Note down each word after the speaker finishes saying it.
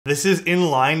This is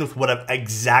in line with what I've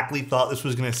exactly thought this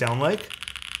was gonna sound like.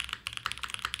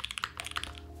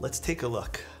 Let's take a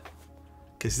look.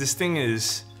 Cause this thing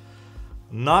is,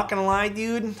 not gonna lie,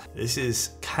 dude, this is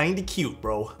kinda cute,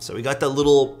 bro. So we got that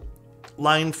little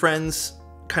Line Friends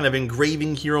kind of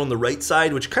engraving here on the right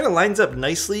side, which kind of lines up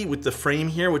nicely with the frame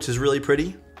here, which is really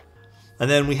pretty. And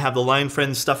then we have the Line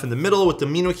Friends stuff in the middle with the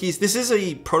Mino keys. This is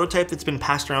a prototype that's been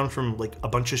passed around from like a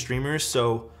bunch of streamers,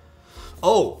 so.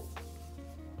 Oh,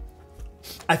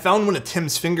 I found one of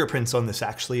Tim's fingerprints on this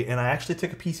actually, and I actually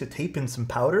took a piece of tape and some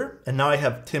powder, and now I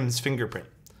have Tim's fingerprint.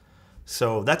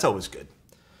 So that's always good.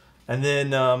 And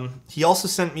then he also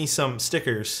sent me some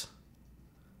stickers,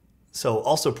 so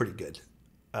also pretty good.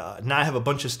 Now I have a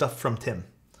bunch of stuff from Tim.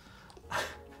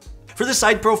 For the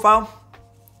side profile,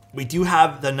 we do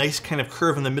have the nice kind of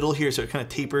curve in the middle here, so it kind of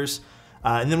tapers.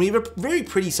 And then we have a very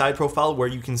pretty side profile where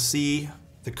you can see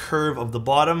the curve of the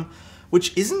bottom,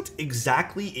 which isn't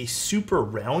exactly a super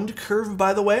round curve,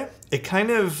 by the way. It kind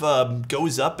of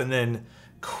goes up and then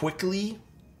quickly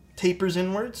tapers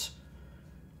inwards,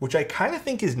 which I kind of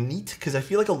think is neat because I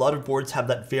feel like a lot of boards have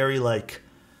that very like,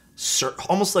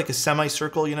 almost like a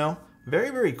semicircle, you know? Very,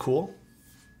 very cool.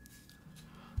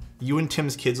 You and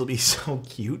Tim's kids will be so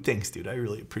cute. Thanks, dude. I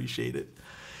really appreciate it.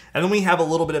 And then we have a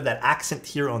little bit of that accent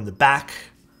here on the back.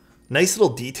 Nice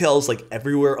little details like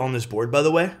everywhere on this board, by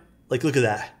the way. Like, look at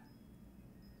that.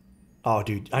 Oh,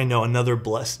 dude, I know, another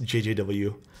blessed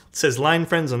JJW. It says Line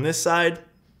Friends on this side.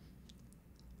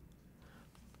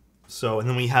 So, and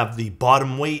then we have the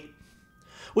bottom weight,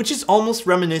 which is almost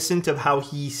reminiscent of how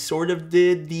he sort of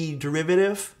did the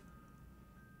derivative.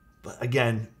 But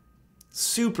again,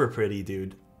 super pretty,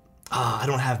 dude. I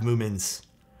don't have Moomins.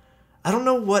 I don't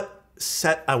know what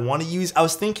set I want to use. I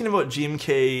was thinking about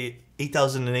GMK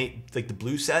 8008, like the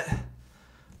blue set,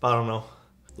 but I don't know.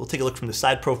 We'll take a look from the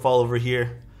side profile over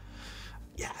here.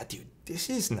 Yeah, dude, this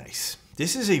is nice.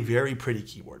 This is a very pretty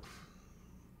keyboard.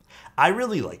 I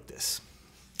really like this.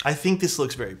 I think this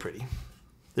looks very pretty.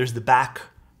 There's the back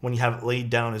when you have it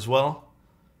laid down as well.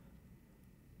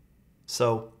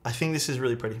 So I think this is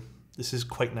really pretty. This is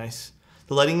quite nice.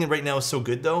 The lighting right now is so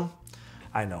good though.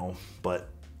 I know, but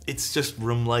it's just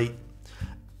room light.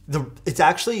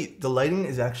 The lighting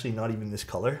is actually not even this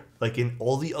color. Like in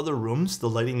all the other rooms, the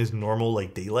lighting is normal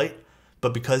like daylight.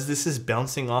 But because this is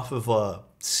bouncing off of a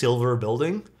silver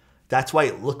building, that's why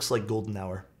it looks like golden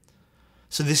hour.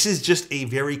 So this is just a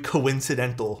very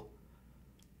coincidental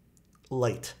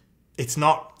light. It's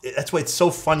not, that's why it's so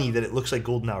funny that it looks like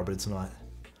golden hour, but it's not.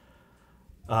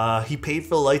 He paid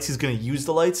for the lights, he's gonna use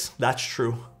the lights. That's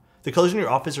true. The colors in your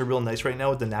office are real nice right now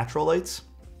with the natural lights.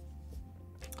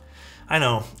 I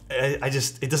know,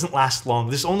 it doesn't last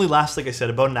long. This only lasts, like I said,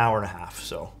 about an hour and a half,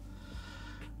 so.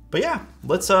 But yeah,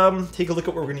 let's take a look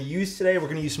at what we're gonna use today. We're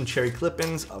gonna use some cherry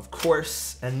clip-ins, of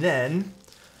course, and then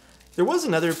there was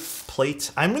another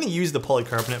plate. I'm gonna use the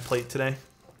polycarbonate plate today.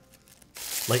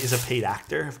 Like, as a paid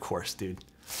actor, of course, dude.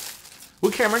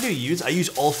 What camera do you use? I use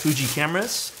all Fuji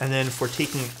cameras, and then for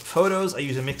taking photos, I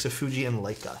use a mix of Fuji and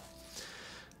Leica.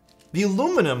 The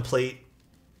aluminum plate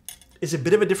is a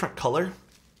bit of a different color.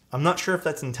 I'm not sure if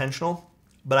that's intentional,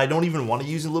 but I don't even want to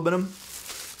use aluminum.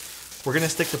 We're gonna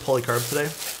stick to polycarb today.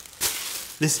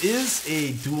 This is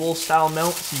a dual style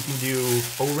mount, so you can do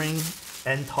O-ring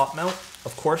and top mount.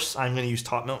 Of course, I'm gonna use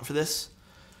top mount for this.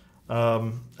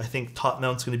 I think top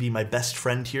mount's gonna be my best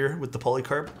friend here with the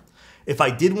polycarb. If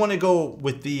I did want to go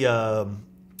with the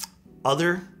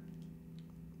other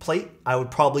plate, I would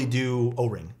probably do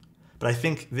O-ring. But I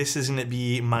think this is gonna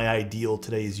be my ideal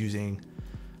today, is using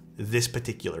this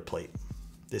particular plate.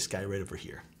 This guy right over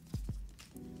here.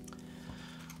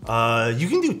 You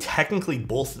can do technically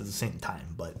both at the same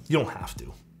time, but you don't have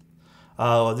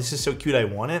to. This is so cute, I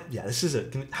want it. Yeah, this is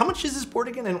how much is this board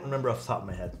again? I don't remember off the top of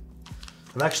my head.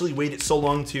 I've actually waited so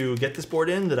long to get this board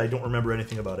in that I don't remember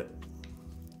anything about it.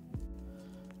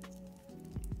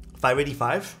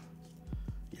 585?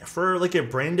 Yeah, for like a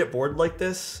branded board like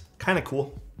this, kind of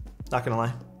cool. Not gonna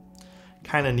lie,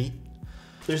 kind of neat.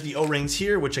 There's the O-rings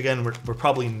here, which again, we're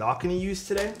probably not gonna use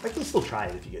today. I can still try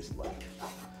it if you guys would like.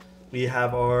 We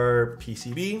have our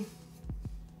PCB.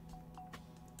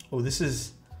 Oh,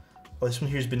 this one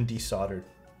here's been desoldered.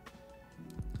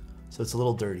 So it's a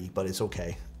little dirty, but it's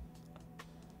okay.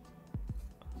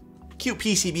 Cute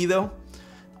PCB though.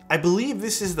 I believe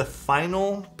this is the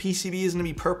final PCB is gonna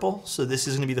be purple, so this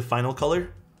is gonna be the final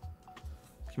color.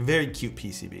 Very cute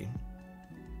PCB.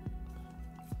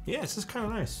 Yeah, this is kind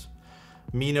of nice.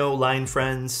 Mino, Line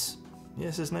Friends. Yeah,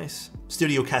 this is nice.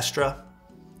 Studio Orchestra.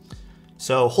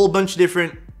 So a whole bunch of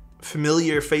different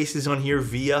familiar faces on here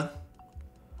via.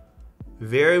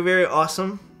 Very, very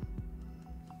awesome.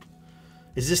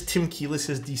 Is this Tim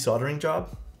Keelis's desoldering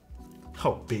job?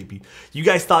 Oh, baby. You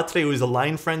guys thought today was a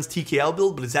Line Friends TKL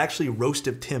build, but it's actually Roast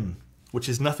of Tim, which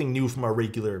is nothing new from our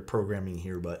regular programming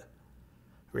here, but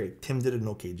great. Tim did an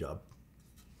okay job.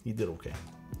 He did okay.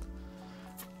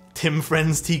 Tim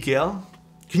Friends TKL.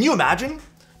 Can you imagine?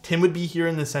 Tim would be here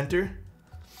in the center.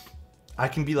 I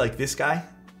can be like this guy.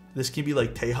 This can be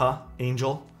like Teja,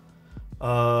 Angel.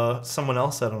 Someone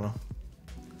else, I don't know.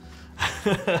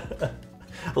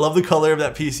 I love the color of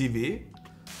that PCB.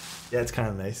 Yeah, it's kind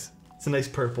of nice. It's a nice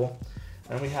purple.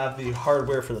 And we have the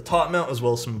hardware for the top mount, as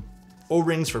well as some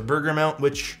O-rings for burger mount,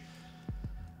 which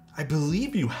I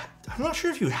believe I'm not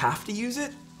sure if you have to use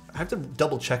it. I have to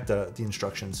double check the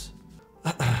instructions.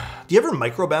 Do you ever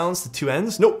micro balance the two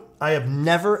ends? Nope, I have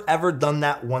never ever done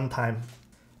that one time.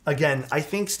 Again, I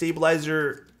think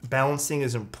stabilizer balancing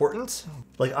is important.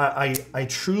 Like I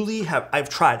truly have, I've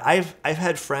tried. I've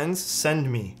had friends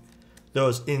send me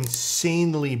those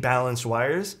insanely balanced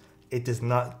wires. It does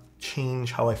not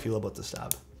change how I feel about the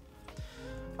stab.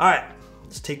 All right,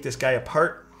 let's take this guy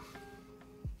apart.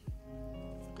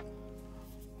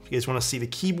 If you guys want to see the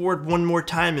keyboard one more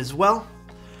time as well.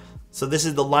 So this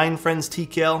is the Line Friends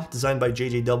TKL, designed by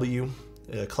JJW,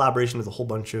 a collaboration with a whole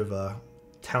bunch of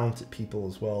talented people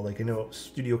as well. Like I know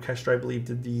Studio Kestra, I believe,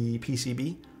 did the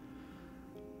PCB.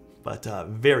 But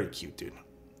very cute, dude.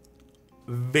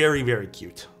 Very, very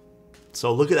cute.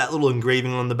 So look at that little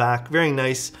engraving on the back. Very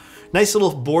nice. Nice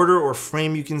little border or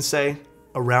frame, you can say,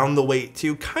 around the weight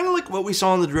too. Kind of like what we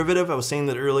saw in the derivative. I was saying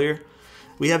that earlier.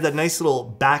 We have that nice little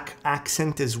back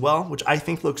accent as well, which I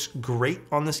think looks great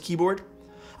on this keyboard.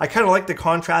 I kind of like the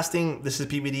contrasting. This is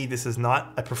PVD, this is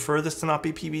not. I prefer this to not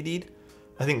be PVD'd.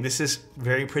 I think this is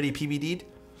very pretty PVD'd.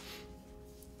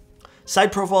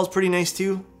 Side profile is pretty nice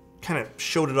too. Kind of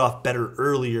showed it off better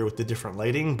earlier with the different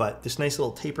lighting, but this nice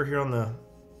little taper here on the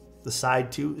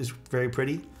side too is very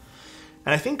pretty.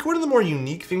 And I think one of the more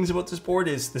unique things about this board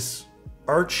is this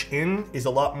arch in is a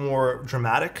lot more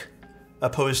dramatic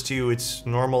opposed to its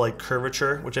normal like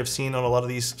curvature, which I've seen on a lot of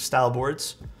these style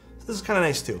boards. So this is kind of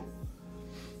nice too.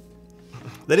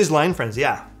 That is Line Friends,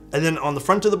 yeah. And then on the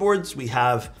front of the boards, we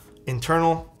have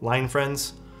internal Line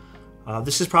Friends.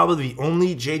 This is probably the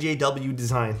only JJW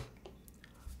design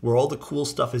where all the cool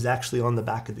stuff is actually on the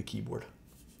back of the keyboard.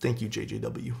 Thank you,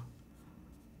 JJW.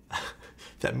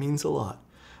 That means a lot.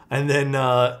 And then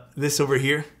this over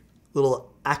here,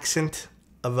 little accent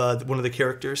of one of the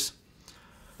characters.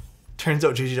 Turns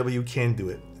out JJW can do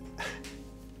it.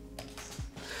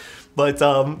 But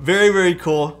very, very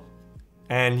cool.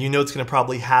 And you know it's gonna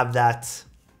probably have that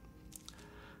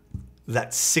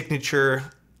signature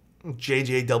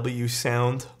JJW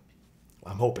sound.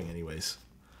 I'm hoping anyways.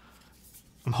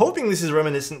 I'm hoping this is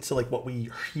reminiscent to like what we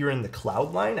hear in the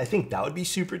Cloudline. I think that would be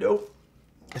super dope.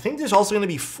 I think there's also gonna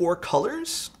be 4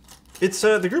 colors. It's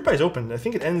the group buy is open. I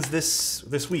think it ends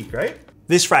this week, right?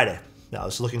 This Friday. No, I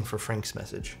was looking for Frank's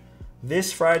message.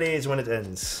 This Friday is when it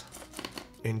ends.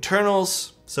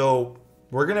 Internals. So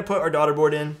we're gonna put our daughter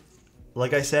board in.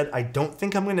 Like I said, I don't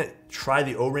think I'm gonna try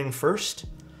the O-ring first.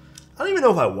 I don't even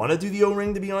know if I wanna do the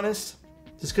O-ring, to be honest.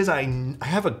 Just because I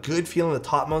have a good feeling the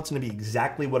top mount's gonna be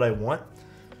exactly what I want.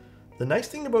 The nice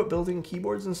thing about building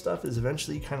keyboards and stuff is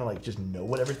eventually you kind of like just know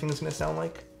what everything's gonna sound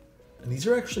like. And these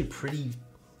are actually pretty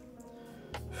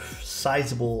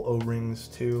sizable O-rings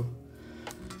too.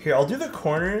 Here, I'll do the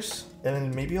corners and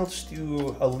then maybe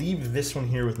I'll leave this one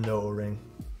here with no O-ring.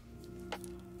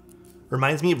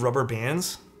 Reminds me of rubber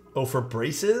bands. Oh, for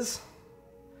braces?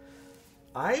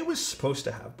 I was supposed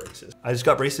to have braces. I just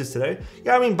got braces today.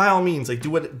 Yeah, I mean, by all means, like do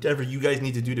whatever you guys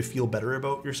need to do to feel better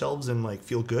about yourselves and like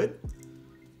feel good.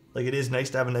 Like it is nice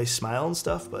to have a nice smile and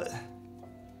stuff, but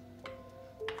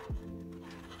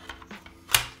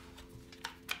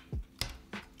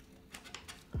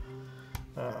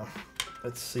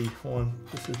let's see, hold on.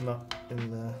 This is not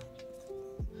in the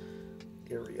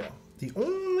area. The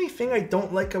only thing I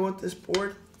don't like about this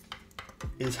board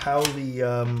is how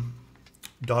the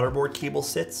daughter board cable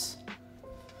sits.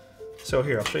 So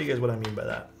here, I'll show you guys what I mean by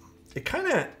that. It kind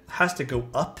of has to go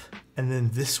up and then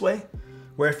this way,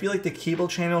 where I feel like the cable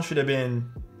channel should have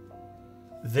been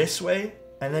this way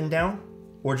and then down,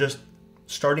 or just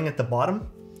starting at the bottom.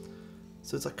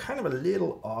 So it's like kind of a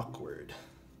little awkward.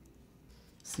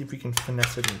 See if we can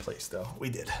finesse it in place though. We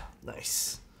did,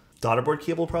 nice. Daughter board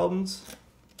cable problems.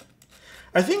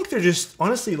 I think they're just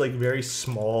honestly like very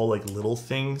small, like little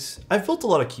things. I've built a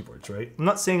lot of keyboards, right? I'm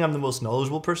not saying I'm the most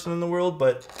knowledgeable person in the world,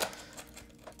 but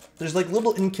there's like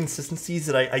little inconsistencies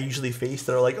that I usually face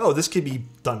that are like, oh, this could be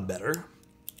done better.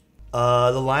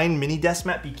 The Line mini desk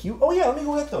mat be cute. Oh yeah, let me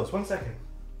go get those, 1 second.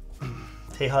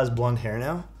 Teja has blonde hair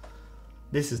now.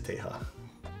 This is Teja.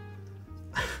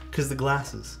 Because the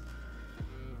glasses.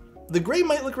 The gray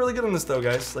might look really good on this though,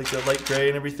 guys. Like the light gray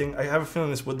and everything. I have a feeling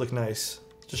this would look nice.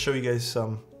 Just show you guys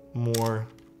some more.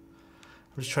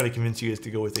 I'm just trying to convince you guys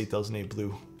to go with 8008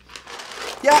 blue.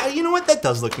 Yeah, you know what? That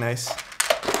does look nice.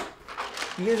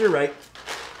 You guys are right.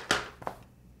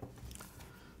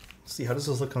 Let's see, how does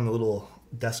this look on the little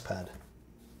desk pad?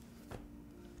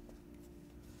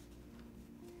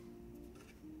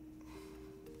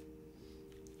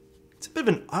 It's a bit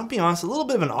of an, I'll be honest, a little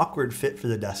bit of an awkward fit for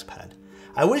the desk pad.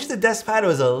 I wish the desk pad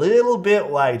was a little bit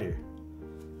wider.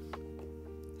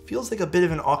 Feels like a bit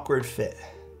of an awkward fit.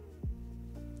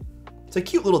 It's a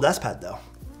cute little desk pad though.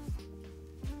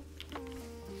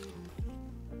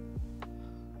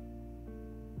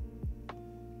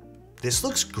 This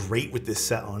looks great with this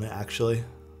set on it, actually.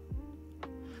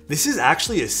 This is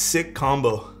actually a sick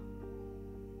combo.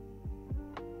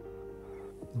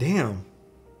 Damn.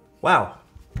 Wow.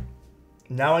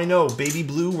 Now I know baby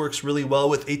blue works really well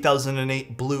with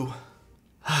 8008 blue.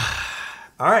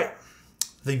 All right,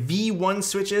 the V1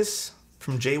 switches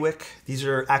from Jaywick. These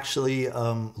are actually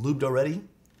lubed already.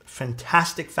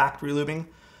 Fantastic factory lubing.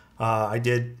 I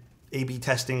did A/B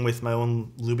testing with my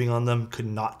own lubing on them, could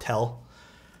not tell.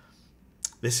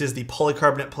 This is the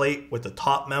polycarbonate plate with the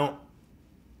top mount.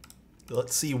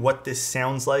 Let's see what this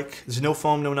sounds like. There's no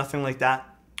foam, no nothing like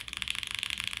that.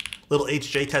 Little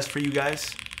HJ test for you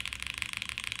guys.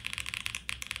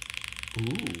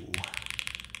 Ooh.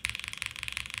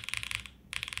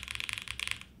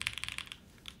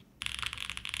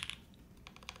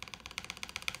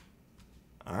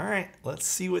 All right, let's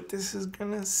see what this is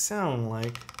gonna sound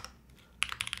like.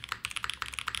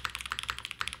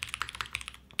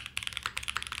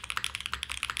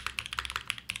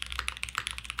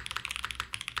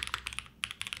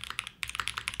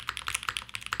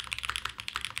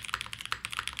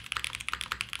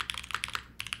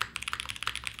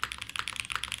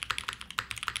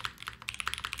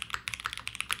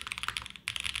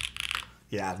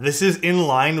 Yeah, this is in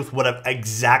line with what I've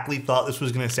exactly thought this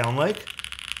was gonna sound like.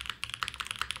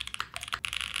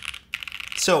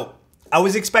 So, I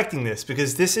was expecting this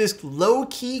because this is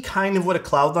low-key kind of what a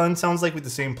cloudline sounds like with the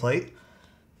same plate.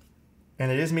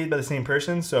 And it is made by the same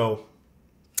person, so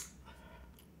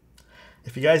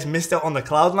if you guys missed out on the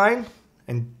cloudline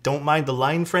and don't mind the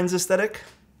Line Friends aesthetic,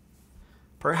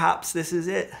 perhaps this is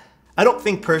it. I don't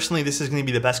think personally this is going to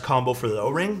be the best combo for the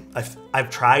O-ring. I've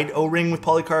tried O-ring with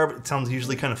polycarb. It sounds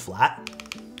usually kind of flat.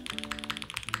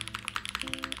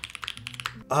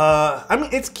 I mean,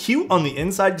 it's cute on the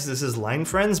inside because this is Line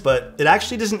Friends, but it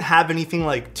actually doesn't have anything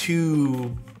like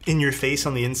too in your face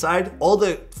on the inside. All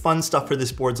the fun stuff for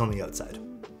this board's on the outside.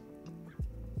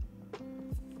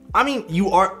 I mean,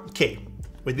 you are, okay,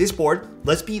 with this board,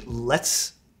 let's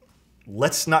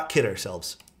not kid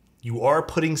ourselves. You are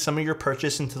putting some of your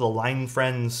purchase into the Line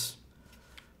Friends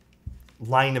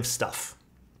line of stuff.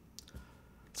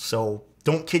 So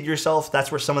don't kid yourself,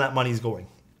 that's where some of that money is going.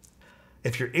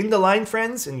 If you're into Line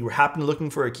Friends and you happen looking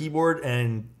for a keyboard,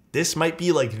 and this might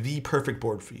be like the perfect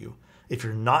board for you. If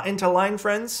you're not into Line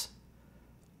Friends,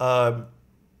 I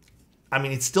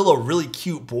mean, it's still a really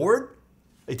cute board.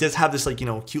 It does have this, like, you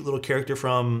know, cute little character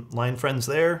from Line Friends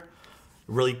there.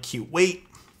 Really cute weight.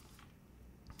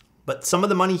 But some of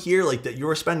the money here, like, that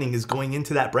you're spending is going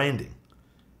into that branding.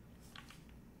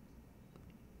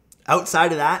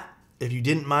 Outside of that, if you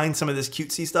didn't mind some of this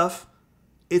cutesy stuff,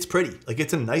 it's pretty. Like,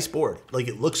 it's a nice board. Like,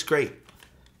 it looks great.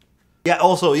 Yeah,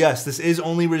 also, yes, this is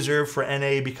only reserved for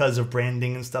NA because of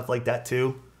branding and stuff like that,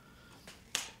 too.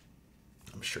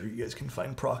 I'm sure you guys can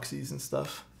find proxies and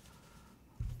stuff.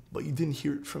 But you didn't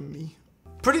hear it from me.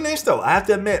 Pretty nice, though. I have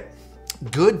to admit.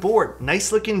 Good board.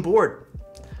 Nice looking board.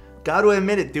 Got to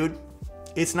admit it, dude.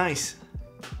 It's nice.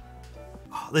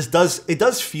 Oh, it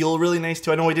does feel really nice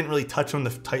too. I know I didn't really touch on the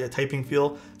typing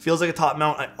feel. Feels like a top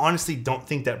mount. I honestly don't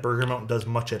think that burger mount does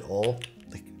much at all.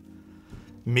 Like,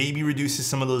 maybe reduces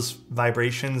some of those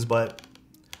vibrations, but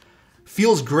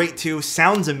feels great too.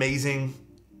 Sounds amazing.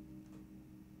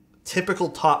 Typical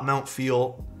top mount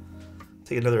feel.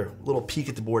 Take another little peek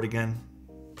at the board again.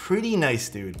 Pretty nice,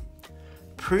 dude.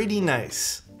 Pretty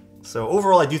nice. So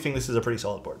overall, I do think this is a pretty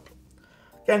solid board.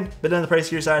 Again, bit on the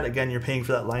pricier side. Again, you're paying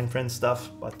for that Line Friends stuff,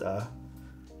 but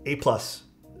A+.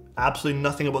 Absolutely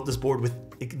nothing about this board with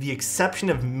the exception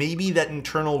of maybe that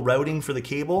internal routing for the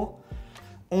cable.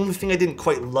 Only thing I didn't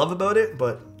quite love about it,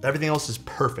 but everything else is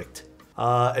perfect.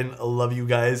 And I love you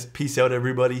guys. Peace out,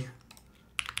 everybody.